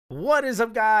What is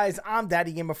up, guys? I'm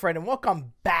DaddyGamerFred, and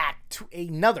welcome back to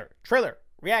another trailer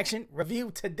reaction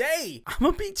review. Today, I'm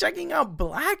gonna be checking out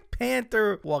Black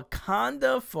Panther: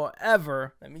 Wakanda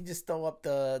Forever. Let me just throw up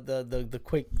the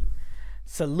quick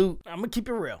salute. I'm gonna keep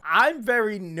it real. I'm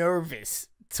very nervous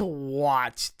to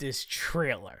watch this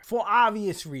trailer for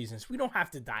obvious reasons. We don't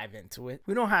have to dive into it.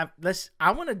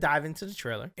 I want to dive into the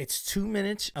trailer. It's 2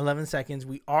 minutes 11 seconds.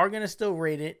 We are gonna still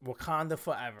rate it. Wakanda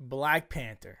Forever, Black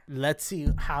Panther. Let's see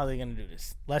how they're gonna do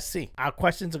this. Let's see. Our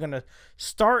questions are gonna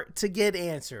start to get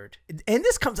answered, and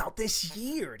this comes out this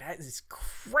year. That is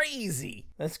crazy.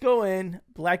 Let's go in.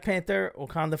 Black Panther,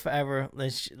 Wakanda Forever.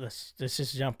 Let's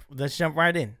just jump. Let's jump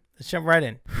right in.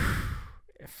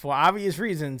 For obvious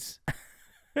reasons.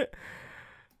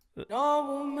 No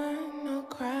woman, no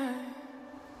cry.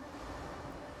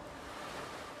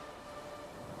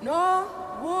 No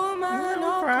woman,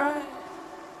 no cry.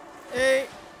 Hey.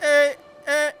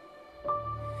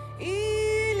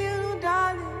 Hey, little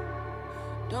darling,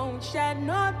 don't shed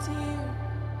no tear.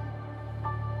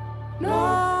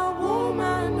 No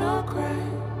woman, no cry.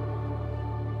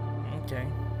 Okay.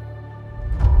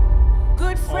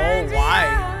 Good friends we why?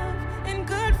 have, and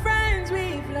good friends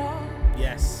we've lost.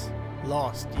 Yes.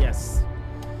 Lost. Yes.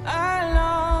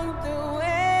 Along the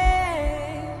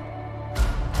way,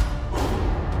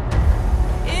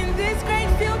 in this great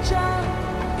future,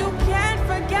 you can't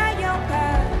forget your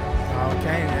past.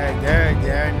 Okay,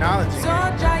 they're acknowledging So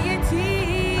it. dry your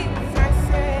tears, I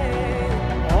said.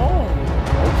 Oh,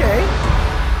 okay.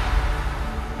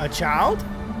 A child?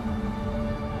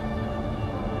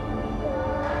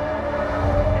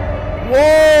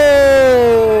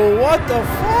 Whoa! What the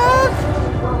fuck?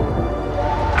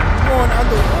 Going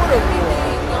underwater war.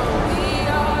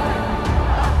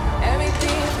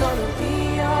 Everything's gonna be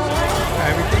alright.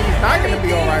 Everything's not gonna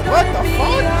be alright. What the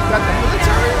fuck? You got the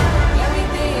military?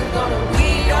 Everything's gonna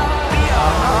be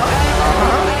alright.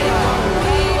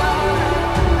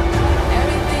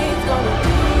 Everything's gonna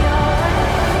be alright.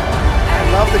 I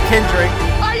love the Kendrick.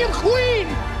 I am queen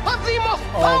of the most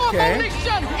powerful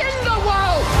nation in the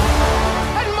world,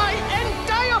 and my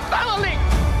entire family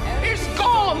is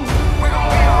gone.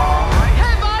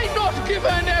 Have I not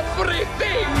given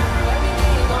everything?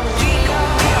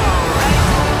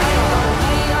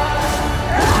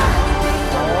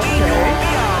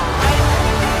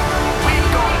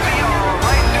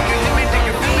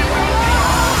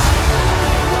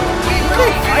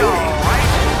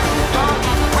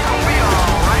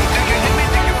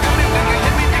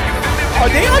 Are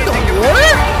they on the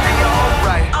water?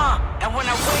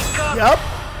 Yup.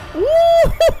 Ooh.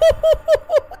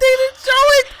 They didn't show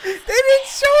it.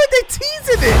 They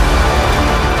teasing it.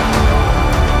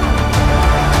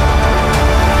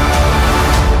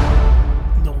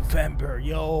 November,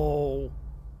 yo.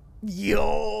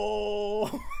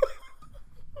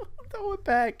 Throw it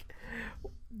back.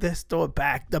 Let's throw it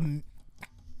back.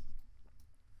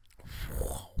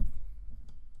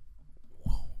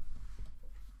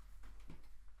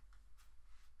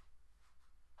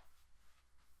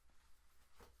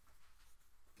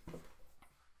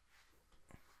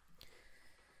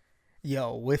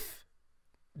 Yo, with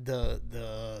the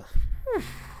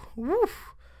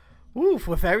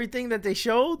with everything that they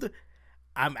showed,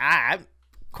 I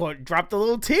dropped a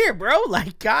little tear, bro.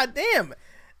 Like, goddamn,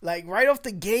 like right off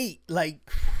the gate, like,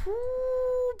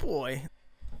 whew, boy,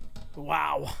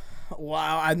 wow.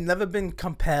 I've never been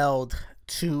compelled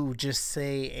to just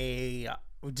say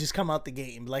just come out the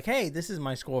gate and be like, hey, this is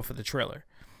my score for the trailer.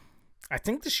 I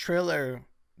think this trailer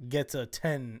gets a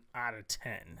 10 out of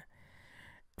 10.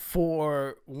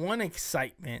 For one,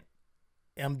 excitement.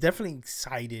 I'm definitely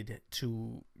excited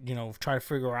to, try to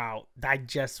figure out,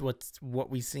 digest what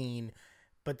we've seen,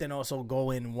 but then also go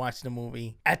in and watch the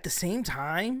movie. At the same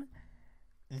time,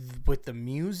 with the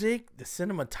music, the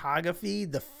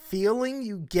cinematography, the feeling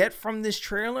you get from this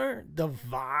trailer, the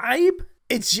vibe,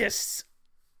 it's just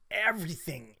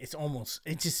everything. It's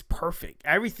just perfect.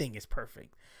 Everything is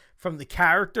perfect. From the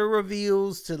character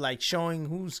reveals to like showing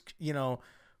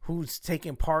who's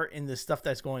taking part in the stuff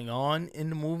that's going on in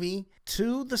the movie,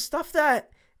 to the stuff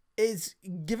that is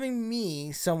giving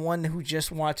me, someone who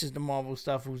just watches the Marvel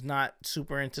stuff, who's not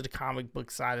super into the comic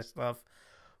book side of stuff,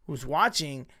 who's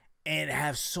watching and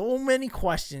have so many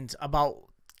questions about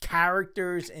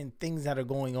characters and things that are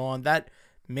going on that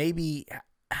maybe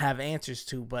have answers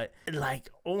to, but like,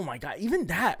 oh my God, even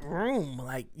that room,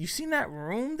 like, you seen that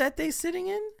room that they sitting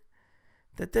in?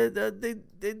 That they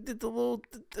did the little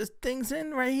things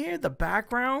in right here, the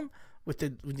background with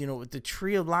the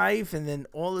tree of life, and then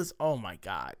all this. Oh my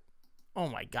God,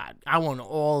 I want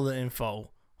all the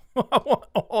info. I want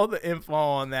all the info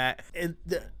on that.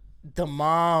 the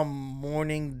mom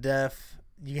mourning death.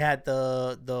 You had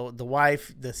the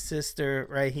wife, the sister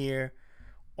right here,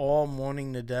 all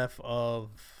mourning the death of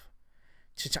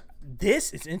T'Challa.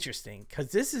 This is interesting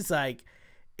because this is like,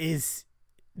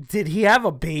 did he have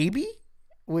a baby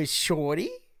with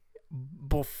Shorty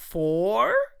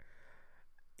before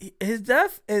his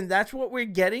death? And that's what we're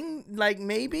getting. Like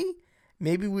maybe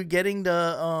we're getting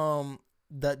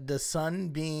the son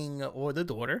being, or the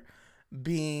daughter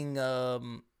being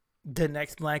the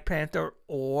next Black Panther,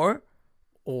 or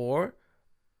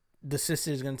the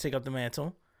sister is gonna take up the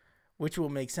mantle, which will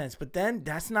make sense. But then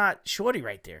that's not Shorty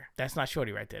right there. That's not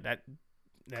Shorty right there.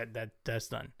 That's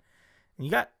done. And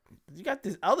you got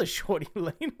this other Shorty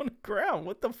laying on the ground.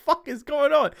 What the fuck is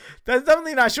going on? That's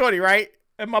definitely not Shorty, right?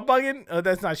 Am I bugging? Oh,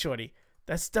 that's not Shorty.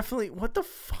 That's definitely, what the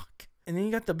fuck? And then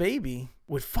you got the baby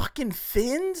with fucking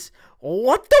fins.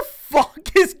 What the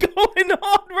fuck is going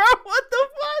on, bro? What the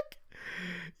fuck?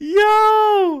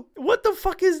 Yo, what the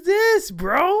fuck is this,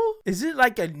 bro? Is it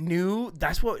like a new,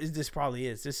 that's what this probably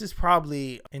is. This is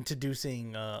probably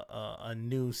introducing a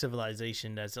new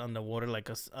civilization that's underwater,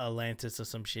 like Atlantis or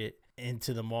some shit,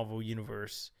 into the Marvel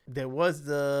universe. There was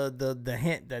the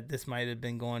hint that this might have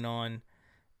been going on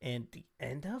in the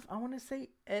end of, I want to say,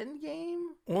 Endgame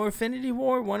or Infinity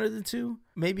War, one of the two.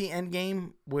 Maybe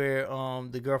Endgame, where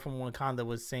the girl from Wakanda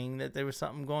was saying that there was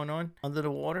something going on under the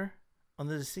water,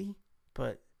 under the sea.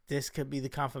 But this could be the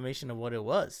confirmation of what it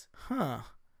was. Huh.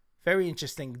 Very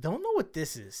interesting. Don't know what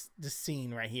this is, this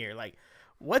scene right here. Like,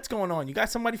 what's going on? You got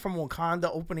somebody from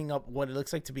Wakanda opening up what it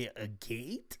looks like to be a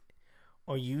gate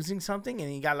or using something,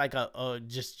 and you got like a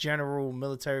just general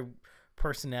military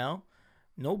personnel.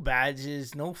 No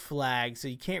badges, no flags, so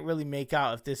you can't really make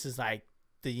out if this is like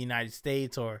the United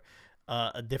States or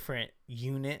a different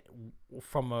unit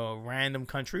from a random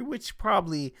country, which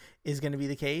probably is going to be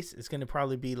the case. It's going to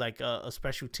probably be like a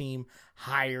special team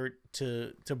hired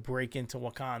to break into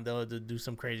Wakanda to do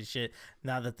some crazy shit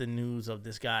now that the news of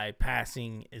this guy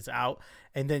passing is out.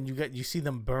 And then you see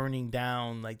them burning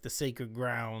down like the sacred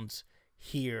grounds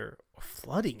here,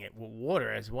 flooding it with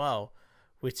water as well,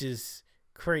 which is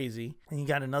crazy. And you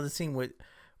got another scene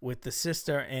with the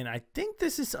sister, and I think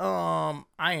this is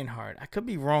Ironheart. I could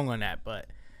be wrong on that, but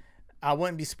I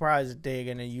wouldn't be surprised if they're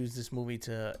gonna use this movie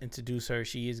to introduce her.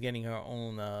 She is getting her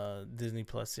own Disney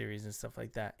Plus series and stuff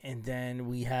like that. And then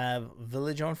we have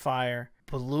Village on Fire,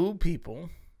 Blue People.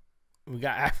 We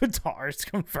got avatars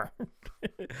confirmed.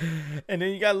 And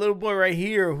then you got a little boy right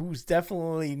here who's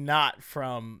definitely not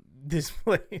from this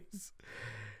place.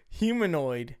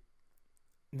 Humanoid.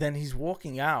 Then he's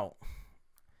walking out.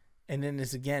 And then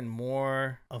there's again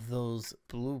more of those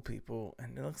blue people,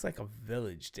 and it looks like a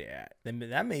village they're at. Then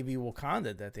that may be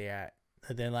Wakanda that they're at.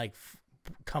 They're like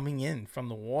coming in from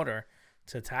the water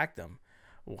to attack them.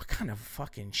 What kind of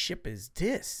fucking ship is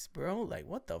this, bro? Like,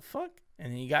 what the fuck?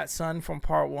 And then you got Sun from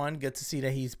part 1. Good to see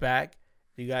that he's back.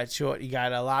 You got Short. You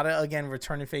got a lot of, again,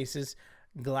 returning faces.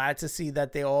 Glad to see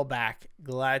that they're all back.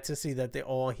 Glad to see that they're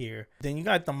all here. Then you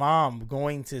got the mom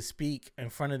going to speak in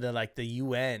front of the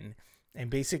UN. And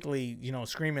basically, you know,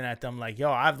 screaming at them like, yo,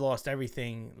 I've lost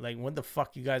everything. Like, when the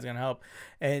fuck you guys gonna help?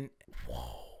 And,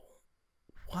 whoa,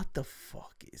 what the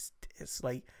fuck is this?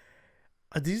 Like,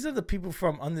 these are the people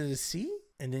from under the sea?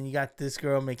 And then you got this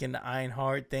girl making the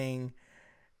Ironheart thing.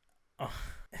 Oh,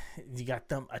 you got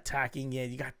them attacking. Yeah,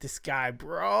 you got this guy.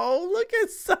 Bro, look at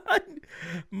Son.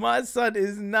 My son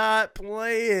is not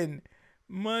playing.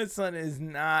 My son is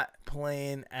not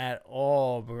playing at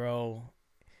all, bro.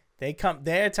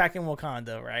 They're attacking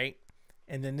Wakanda, right?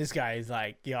 And then this guy is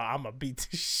like, yo, I'm gonna beat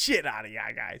the shit out of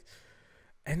y'all guys.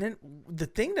 And then the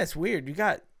thing that's weird, you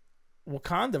got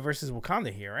Wakanda versus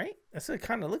Wakanda here, right? That's what it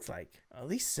kind of looks like. At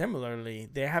least similarly,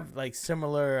 they have like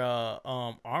similar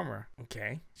armor.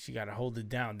 Okay, she gotta hold it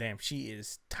down. Damn, she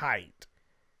is tight.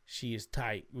 She is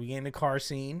tight. We get in the car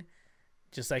scene,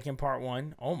 just like in part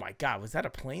 1. Oh my god, was that a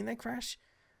plane that crashed?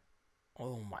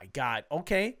 Oh my god.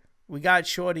 Okay, we got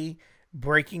Shorty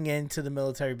breaking into the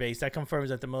military base. That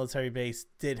confirms that the military base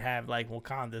did have like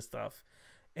Wakanda stuff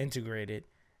integrated,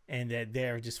 and that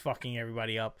they're just fucking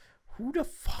everybody up. Who the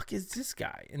fuck is this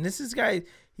guy? And this is guy,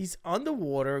 he's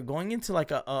underwater going into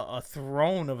like a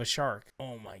throne of a shark.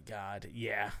 Oh my god.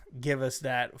 Yeah, give us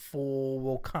that full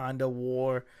Wakanda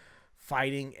war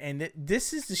fighting. And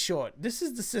this is the short, this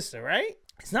is the sister, right?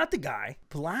 It's not the guy.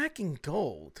 Black and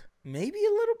gold, maybe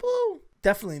a little blue.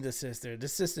 Definitely the sister. The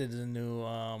sister is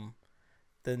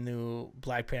the new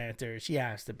Black Panther. She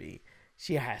has to be.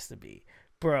 She has to be.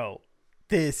 Bro,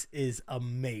 this is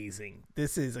amazing.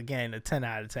 This is, again, a 10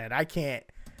 out of 10.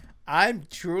 I'm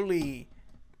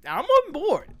on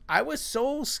board. I was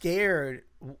so scared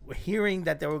hearing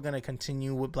that they were going to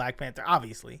continue with Black Panther,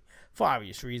 obviously, for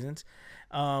obvious reasons.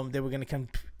 They were going to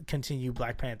continue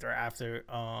Black Panther after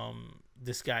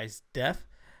this guy's death.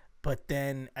 But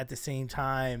then at the same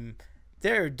time,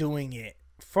 they're doing it,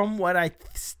 from what I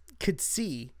could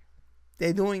see,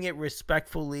 they're doing it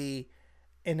respectfully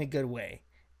in a good way.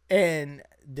 And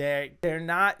they're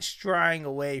not straying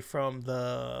away from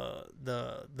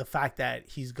the fact that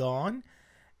he's gone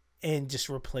and just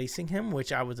replacing him,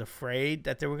 which I was afraid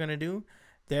that they were going to do.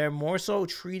 They're more so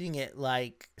treating it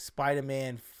like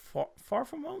Spider-Man Far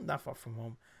From Home? Not Far From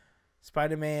Home.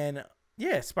 Spider-Man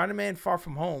Far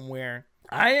From Home, where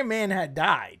Iron Man had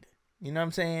died. You know what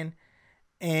I'm saying?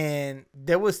 And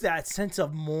there was that sense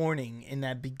of mourning in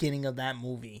that beginning of that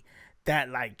movie that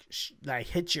like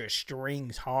hits your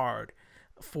strings hard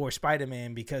for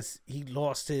Spider-Man, because he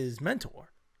lost his mentor.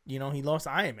 You know, he lost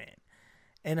Iron Man.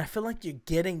 And I feel like you're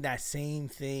getting that same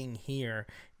thing here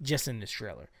just in this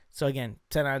trailer. So again,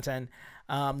 10 out of 10.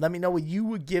 Let me know what you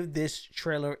would give this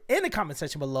trailer in the comment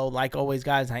section below. Like always,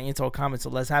 guys, I answer all comments, so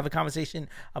let's have a conversation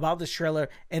about this trailer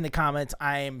in the comments.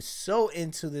 I am so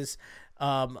into this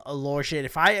lore shit.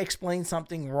 If I explain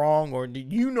something wrong, or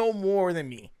you know more than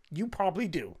me, you probably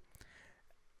do,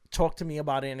 talk to me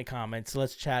about it in the comments.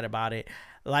 Let's chat about it.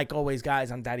 Like always,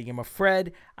 guys, I'm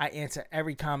DaddyGamerFred. I answer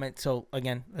every comment. So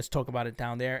again, let's talk about it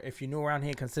down there. If you're new around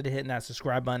here, consider hitting that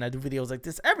subscribe button. I do videos like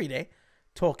this every day,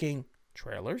 talking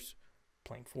trailers,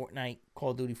 playing Fortnite,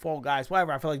 Call of Duty, Fall Guys,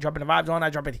 whatever I feel like dropping the vibes on.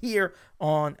 I drop it here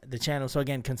on the channel. So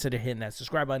again, consider hitting that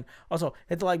subscribe button. Also,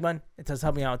 hit the like button. It does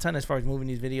help me out a ton as far as moving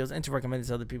these videos and to recommend it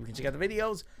so other people can check out the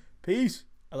videos. Peace.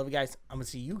 I love you guys. I'm going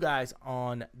to see you guys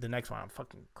on the next one. I'm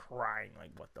fucking crying. Like,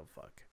 what the fuck?